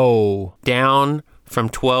 No. Down from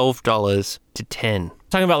 $12 to $10.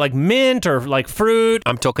 Talking about like mint or like fruit.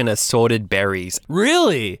 I'm talking assorted berries.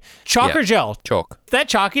 Really? Chalk or gel? Chalk. That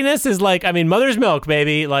chalkiness is like, I mean, mother's milk,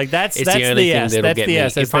 baby. Like that's the only thing S. that'll That's get the me.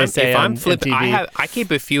 S, as they say on MTV. I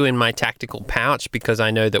keep a few in my tactical pouch because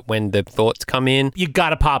I know that when the thoughts come in, you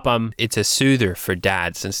gotta pop them. It's a soother for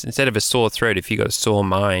dads. Instead of a sore throat, if you got a sore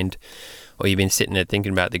mind, or you've been sitting there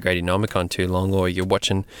thinking about the Great Enomicon too long, or you're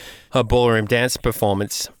watching a ballroom dance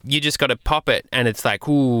performance, you just got to pop it, and it's like,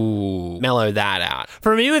 ooh, mellow that out.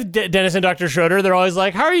 For me with Dennis and Dr. Schroeder, they're always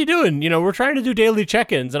like, how are you doing? You know, we're trying to do daily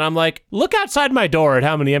check-ins. And I'm like, look outside my door at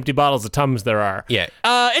how many empty bottles of Tums there are. Yeah.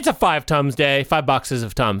 It's a 5 Tums day, 5 boxes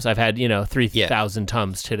of Tums. I've had, 3,000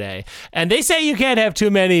 Tums today. And they say you can't have too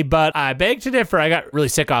many, but I beg to differ. I got really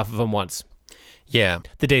sick off of them once. Yeah.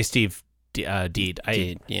 The day Steve I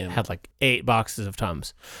had like 8 boxes of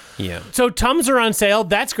Tums. Yeah. So Tums are on sale.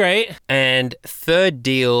 That's great. And third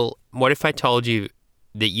deal, what if I told you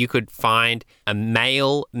that you could find a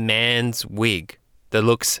male man's wig that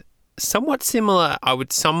looks somewhat similar,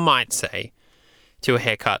 some might say, to a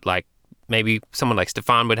haircut like maybe someone like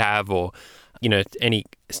Stefan would have, or, any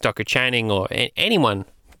Stockard Channing or anyone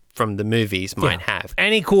from the movies might have.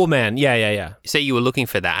 Any cool man. Yeah. Say you were looking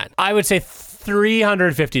for that. I would say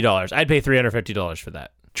 $350. I'd pay $350 for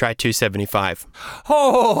that. Try $275.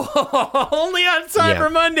 Oh, only on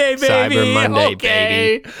Cyber Monday, baby. Cyber Monday,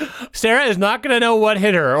 baby. Sarah is not going to know what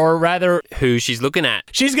hit her, or rather, who she's looking at.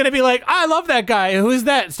 She's going to be like, I love that guy. Who's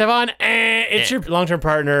that? Stefan? It's your long-term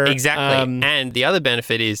partner. Exactly. And the other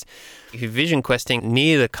benefit is, if you're vision questing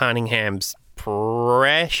near the Cunningham's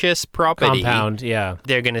precious property compound, yeah,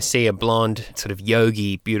 they're going to see a blonde, sort of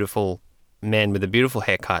yogi, beautiful man with a beautiful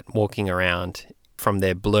haircut walking around from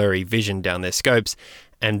their blurry vision down their scopes,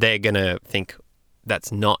 and they're going to think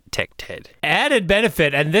that's not Tech Ted. Added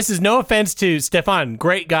benefit, and this is no offense to Stefan,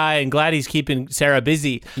 great guy, and glad he's keeping Sarah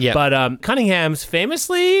busy. Yep. But Cunningham's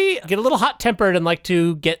famously get a little hot-tempered and like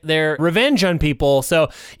to get their revenge on people. So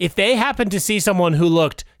if they happen to see someone who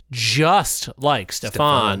looked just like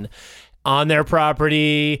Stefan on their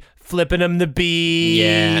property, flipping him the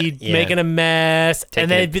bead, making a mess,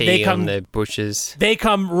 taking and then they come on the bushes. They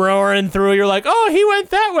come roaring through. You're like, oh, he went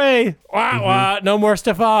that way. Wah, wah. No more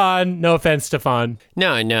Stefan. No offense, Stefan.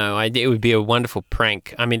 No. It would be a wonderful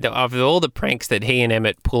prank. I mean, of all the pranks that he and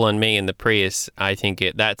Emmett pull on me in the Prius, I think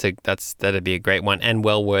that'd be a great one, and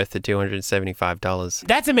well worth the $275.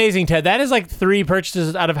 That's amazing, Ted. That is like 3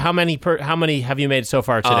 purchases out of how many have you made so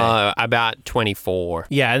far today? About 24.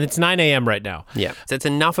 Yeah, and it's 9 a.m. right now. Yeah, so it's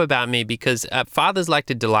enough about me, because fathers like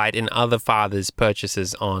to delight in other fathers'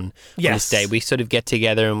 purchases on this day. We sort of get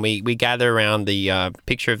together and we gather around the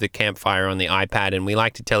picture of the campfire on the iPad, and we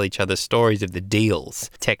like to tell each other stories of the deals.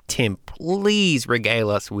 Tech Tim, please regale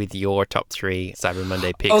us with your top 3 Cyber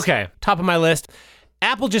Monday picks. Okay, top of my list.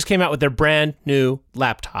 Apple just came out with their brand new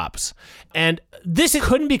laptops. And this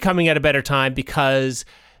couldn't be coming at a better time, because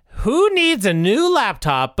who needs a new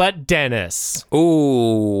laptop but Dennis?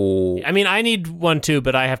 Ooh. I mean, I need one too,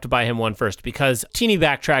 but I have to buy him one first, because teeny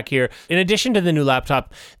backtrack here. In addition to the new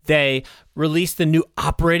laptop, they released the new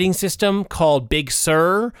operating system called Big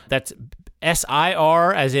Sur. That's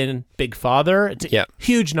SIR, as in Big Father. It's a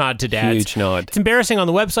huge nod to dads. Huge nod. It's embarrassing on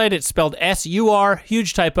the website. It's spelled SUR.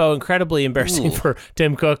 Huge typo. Incredibly embarrassing for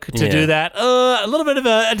Tim Cook to do that. A little bit of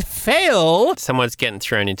a fail. Someone's getting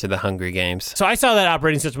thrown into the Hunger Games. So I saw that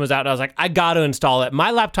operating system was out, and I was like, I got to install it. My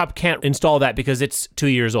laptop can't install that because it's 2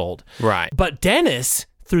 years old. Right. But Dennis,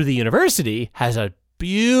 through the university, has a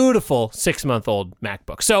beautiful 6-month-old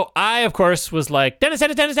MacBook. So I, of course, was like, Dennis, I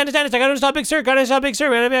got to install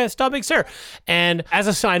Big Sur. And as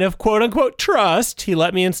a sign of quote-unquote trust, he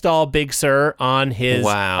let me install Big Sur on his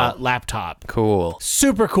laptop. Cool.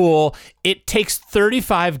 Super cool. It takes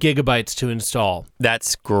 35 gigabytes to install.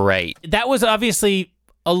 That's great. That was obviously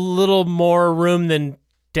a little more room than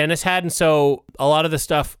Dennis had, and so a lot of the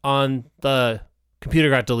stuff on the computer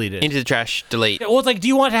got deleted. Into the trash, delete. Well, it's like, do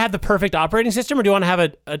you want to have the perfect operating system, or do you want to have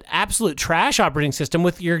an absolute trash operating system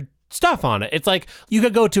with your stuff on it? It's like you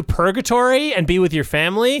could go to purgatory and be with your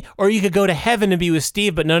family, or you could go to heaven and be with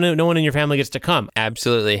Steve, but no one in your family gets to come.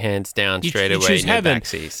 Absolutely, hands down, straight away, choose no heaven.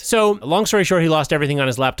 backsies. So, long story short, he lost everything on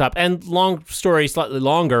his laptop, and long story slightly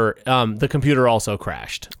longer, the computer also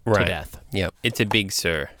crashed to death. Yep, it's a Big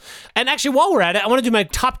Sur. And actually, while we're at it, I want to do my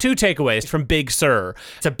top 2 takeaways from Big Sur.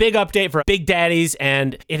 It's a big update for Big Daddies,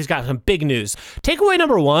 and it has got some big news. Takeaway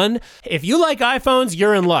number 1, if you like iPhones,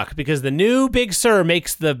 you're in luck, because the new Big Sur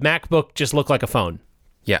makes the MacBook just look like a phone.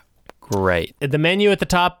 Yeah, great. The menu at the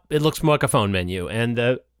top, it looks more like a phone menu. And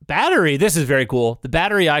the battery, this is very cool. The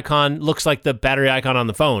battery icon looks like the battery icon on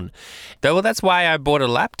the phone. Well, that's why I bought a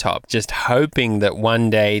laptop, just hoping that one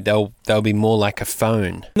day they'll be more like a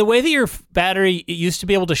phone. The way that your battery used to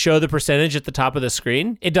be able to show the percentage at the top of the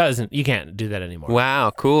screen, it doesn't. You can't do that anymore.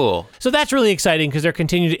 Wow, cool. So that's really exciting because they're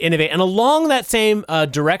continuing to innovate. And along that same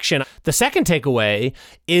direction, the second takeaway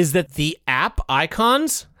is that the app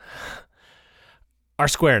icons are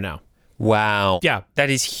square now. Wow. Yeah.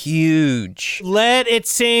 That is huge. Let it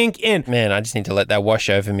sink in. Man, I just need to let that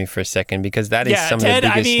wash over me for a second, because that is some Ted,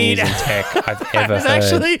 of the biggest news in tech I've ever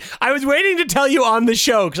heard. I was waiting to tell you on the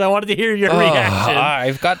show because I wanted to hear your reaction.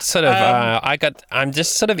 I've got sort of, I'm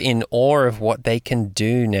just sort of in awe of what they can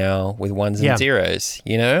do now with ones and zeros,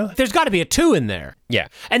 you know? There's got to be a 2 in there. Yeah.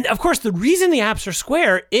 And of course, the reason the apps are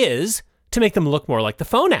square is to make them look more like the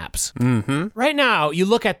phone apps. Mm-hmm. Right now, you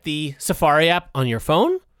look at the Safari app on your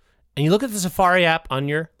phone, and you look at the Safari app on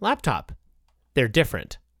your laptop. They're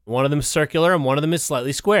different. One of them is circular and one of them is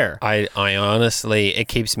slightly square. I honestly, it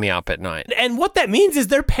keeps me up at night. And what that means is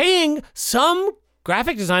they're paying some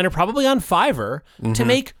graphic designer, probably on Fiverr, to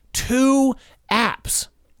make 2 apps.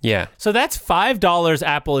 Yeah. So that's $5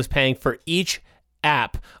 Apple is paying for each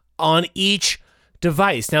app on each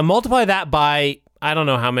device. Now multiply that by, I don't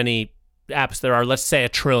know how many apps there are. Let's say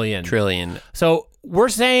 1 trillion. Trillion. So we're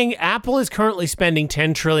saying Apple is currently spending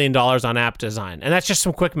 $10 trillion on app design. And that's just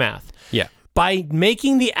some quick math. Yeah. By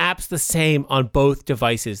making the apps the same on both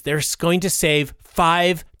devices, they're going to save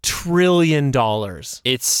 $5 trillion.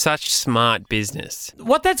 It's such smart business.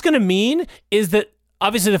 What that's going to mean is that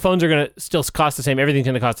obviously the phones are going to still cost the same. Everything's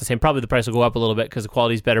going to cost the same. Probably the price will go up a little bit because the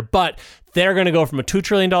quality is better. But they're going to go from a $2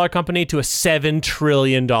 trillion company to a $7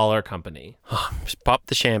 trillion company. Just pop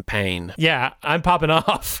the champagne. Yeah, I'm popping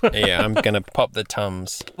off. Yeah, I'm going to pop the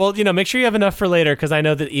Tums. Well, make sure you have enough for later because I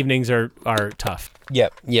know that evenings are tough.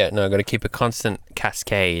 Yep. Yeah, no, I've got to keep a constant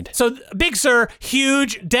cascade. So, Big Sur,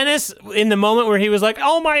 huge. Dennis, in the moment where he was like,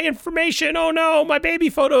 oh, my information, oh no, my baby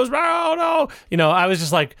photos, oh no. I was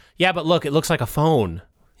just like, yeah, but look, it looks like a phone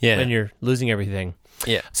when you're losing everything.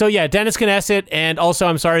 Yeah. So yeah, Dennis can S it, and also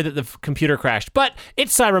I'm sorry that the computer crashed. But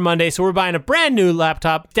it's Cyber Monday, so we're buying a brand new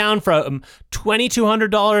laptop down from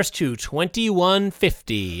 $2,200 to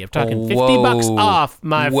 $2,150. I'm talking $50 off,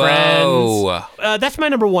 my friends. That's my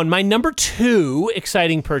number 1. My number 2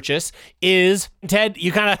 exciting purchase is, Ted,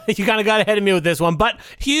 you kind of got ahead of me with this one, but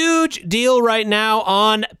huge deal right now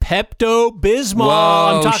on Pepto-Bismol.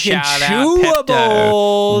 I'm talking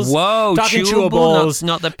chewables. Whoa, talking chewables.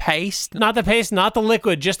 Not the paste? Not the paste, not the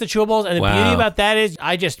liquid, just the chewables. And the beauty about that is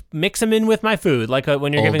I just mix them in with my food, like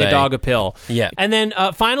when you're giving a dog a pill. Yeah. And then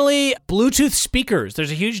finally, Bluetooth speakers. There's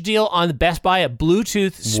a huge deal on Best Buy at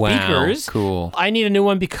Bluetooth speakers. Wow, cool. I need a new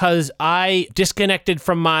one because I disconnected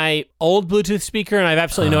from my old Bluetooth speaker and I have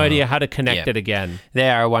absolutely no idea how to connect it again. They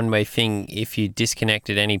are a one-way thing. If you disconnect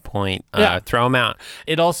at any point, throw them out.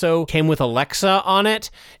 It also came with Alexa on it,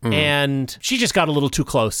 and she just got a little too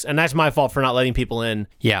close, and that's my fault for not letting people in.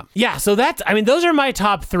 Yeah. Yeah, so those are my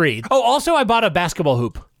top 3. Oh, also I bought a basketball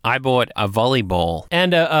hoop. I bought a volleyball.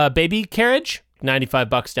 And a baby carriage,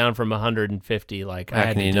 $95 down from $150. Like, I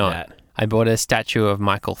had to do that. I bought a statue of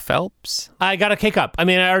Michael Phelps. I got a K-Cup. I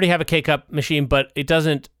mean, I already have a K-Cup machine, but it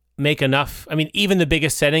doesn't make enough. I mean, even the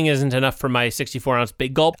biggest setting isn't enough for my 64-ounce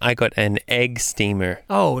Big Gulp. I got an egg steamer.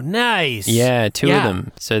 Oh, nice. Yeah, 2 of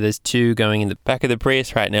them. So there's 2 going in the back of the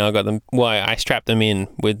Prius right now. I got them. Well, I strapped them in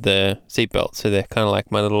with the seatbelt, so they're kind of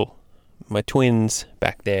like my twins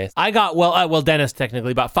back there. I got, Dennis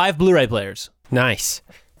technically bought 5 Blu-ray players. Nice.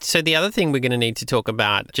 So the other thing we're going to need to talk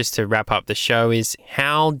about, just to wrap up the show, is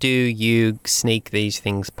how do you sneak these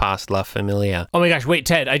things past La Familia? Oh my gosh, wait,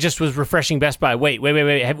 Ted, I just was refreshing Best Buy. Wait. When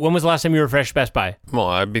was the last time you refreshed Best Buy?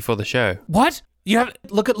 Well, before the show. What? You have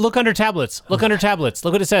look under tablets. Look under tablets.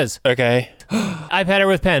 Look what it says. Okay. iPad Air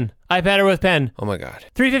with pen. iPad or with pen. Oh my God.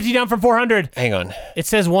 $350 down from $400. Hang on. It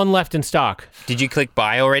says one left in stock. Did you click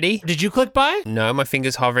buy already? Did you click buy? No, my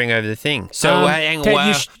finger's hovering over the thing. So hang on.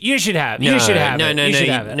 Ted, you should have. No, you should have it. No, you should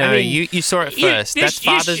have it. No, you saw it first. That's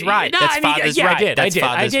father's right. That's father's right. I did. That's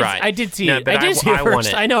father's right. I did see no, it. But I did see it first. Want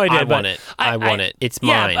it. I know I did. I want it. I want it. It's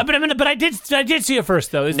mine. Yeah, but I did see it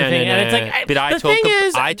first though. Is the thing. No. And it's like, but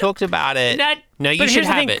I talked about it. No, you should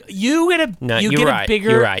have it. You get a. No, you you're get right. a bigger.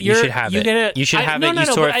 You're right. You should have it. You should have it. You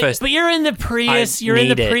saw it first. But you're in the Prius. You're in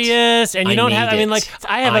the Prius, and you don't have. I mean, like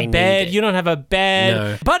I have a bed. You don't have a bed.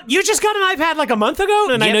 No. But you just got an iPad like a month ago,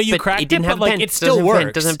 and I know you cracked it, but like it still works.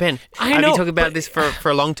 It doesn't pen. I know. I've been talking about this for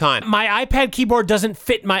a long time. My iPad keyboard doesn't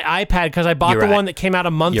fit my iPad because I bought the one that came out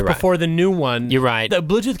a month before the new one. You're right. The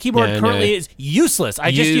Bluetooth keyboard currently is useless. I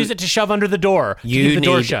just use it to shove under the door to keep the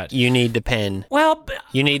door shut. You need the pen. Well,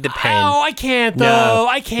 you need the pen. Oh, I can't though.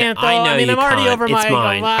 I can't though. I know mean, I'm already over my. It's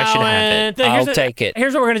mine. I should have it. I'll take it.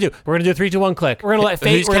 Here's what we're gonna do. We're gonna do a 3, 2, 1 click. We're gonna let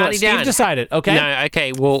fate. We're gonna let Steve decide it. Okay. No.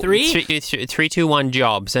 Okay. Well, 3, 2, 1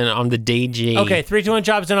 jobs, and on the DG. Okay. 3, 2, 1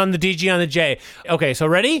 jobs, and on the DG on the J. Okay. So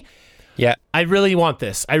ready? Yeah. I really want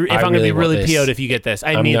this. If I'm going to be really PO'd if you get this.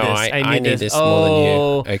 I need this. I need this more than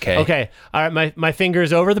you. Okay. Okay. All right. My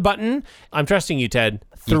finger's over the button. I'm trusting you, Ted.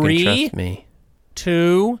 3, you can trust me.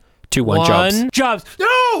 2, 1 jobs.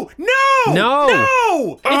 No!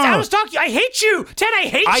 It's out of stock. I hate you. Ted, I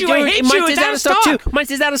hate you. Mine says out of stock too. Mine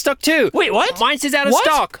says out of stock too. Wait, what? Mine says out of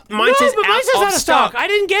stock. Mine says out of stock. I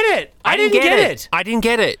didn't get it. I didn't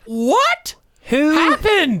get it. What? Who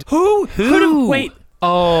happened? Who? Wait.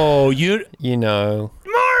 Oh, you know.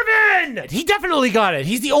 Marvin! He definitely got it.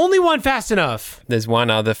 He's the only one fast enough. There's one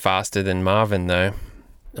other faster than Marvin, though.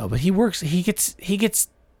 No, but he works. He gets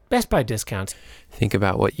Best Buy discounts. Think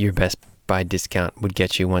about what your Best Buy discount would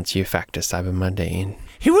get you once you factor Cyber Monday in.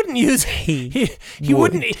 He wouldn't use he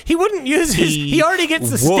wouldn't use his he already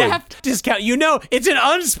gets the staff discount. You know, it's an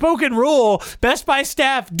unspoken rule. Best Buy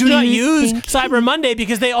staff do not use Cyber Monday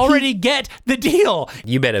because they already get the deal.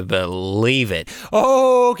 You better believe it.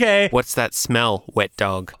 Oh, okay. What's that smell, wet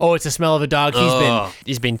dog? Oh, it's the smell of a dog.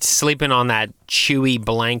 He's been sleeping on that chewy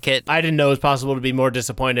blanket. I didn't know it was possible to be more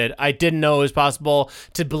disappointed. I didn't know it was possible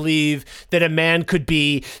to believe that a man could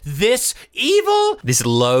be this evil, this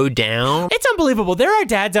low down. It's unbelievable. There are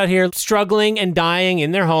dads out here struggling and dying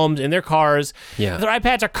in their homes, in their cars. Yeah. Their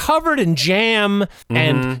iPads are covered in jam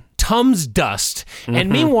and Tums dust. And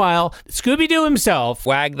meanwhile, Scooby-Doo himself,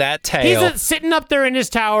 wag that tail. He's sitting up there in his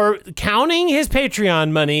tower, counting his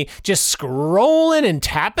Patreon money, just scrolling and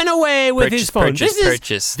tapping away with his phone.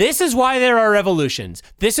 This is why there are revolutions.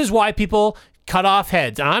 This is why people cut off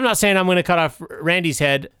heads. And I'm not saying I'm going to cut off Randy's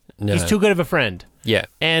head. No. He's too good of a friend. Yeah.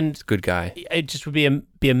 And good guy. It just would be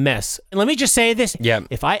a mess. And let me just say this. Yeah.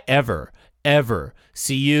 If I ever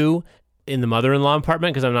see you in the mother-in-law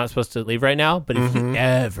apartment, because I'm not supposed to leave right now, but if you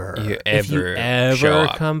ever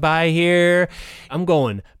come by here, I'm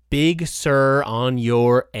going big sir on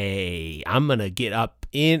your A. I'm going to get up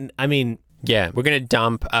in, yeah, we're going to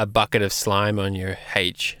dump a bucket of slime on your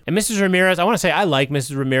H. And Mrs. Ramirez, I want to say I like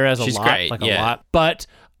Mrs. Ramirez a lot. She's great, a lot. But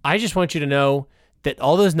I just want you to know that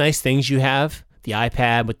all those nice things you have, the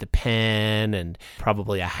iPad with the pen and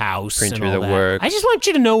probably a house printer and all that works. I just want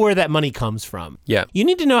you to know where that money comes from. Yeah. You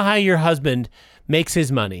need to know how your husband makes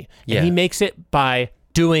his money. And he makes it by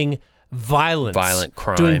doing violent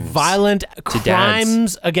crimes. Doing violent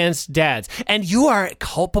crimes against dads. And you are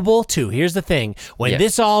culpable too. Here's the thing. When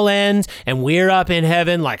this all ends and we're up in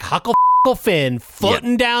heaven like Huckle Finn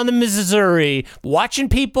floating down the Missouri, watching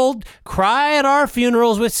people cry at our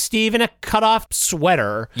funerals with Steve in a cut-off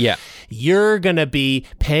sweater. Yeah. You're going to be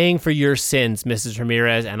paying for your sins, Mrs.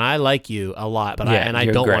 Ramirez, and I like you a lot, but I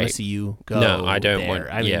don't want to see you go No, I don't there.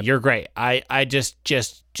 want... I mean, you're great. I just,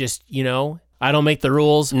 you know, I don't make the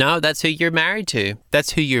rules. No, that's who you're married to.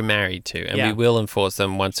 And we will enforce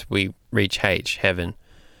them once we reach H, heaven.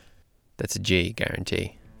 That's a G,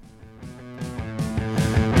 guarantee.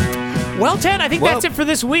 Well, Ted, I think that's it for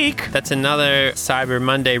this week. That's another Cyber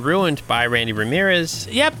Monday ruined by Randy Ramirez.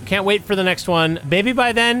 Yep, can't wait for the next one. Maybe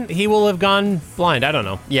by then he will have gone blind. I don't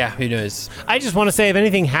know. Yeah, who knows? I just want to say if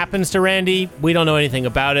anything happens to Randy, we don't know anything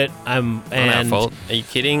about it. Not our fault. Are you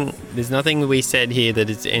kidding? There's nothing we said here that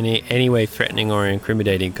is any way threatening or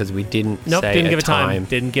incriminating because we didn't didn't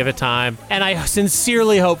give it time. And I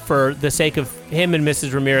sincerely hope for the sake of him and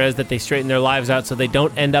Mrs. Ramirez that they straighten their lives out so they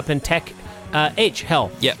don't end up in tech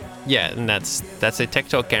hell. Yep. Yeah, and that's a Tech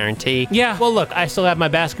Talk guarantee. Yeah, well, look, I still have my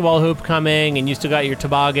basketball hoop coming, and you still got your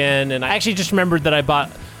toboggan, and I actually just remembered that I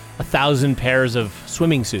bought 1,000 pairs of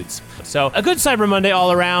swimming suits. So a good Cyber Monday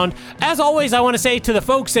all around. As always, I want to say to the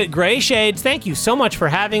folks at Gray Shades, thank you so much for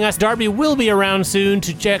having us. Darby will be around soon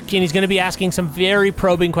to check in. He's going to be asking some very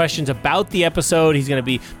probing questions about the episode. He's going to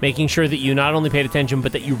be making sure that you not only paid attention,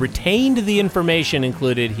 but that you retained the information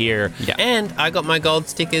included here. Yeah. And I got my gold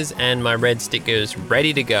stickers and my red stickers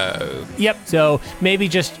ready to go. Yep. So maybe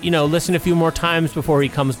just, listen a few more times before he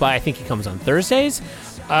comes by. I think he comes on Thursdays.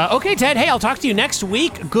 Okay, Ted. Hey, I'll talk to you next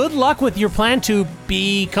week. Good luck with your plan to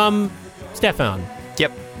become Stefan.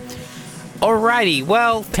 Yep. Alrighty.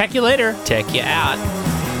 Well, tech you later. Tech you out.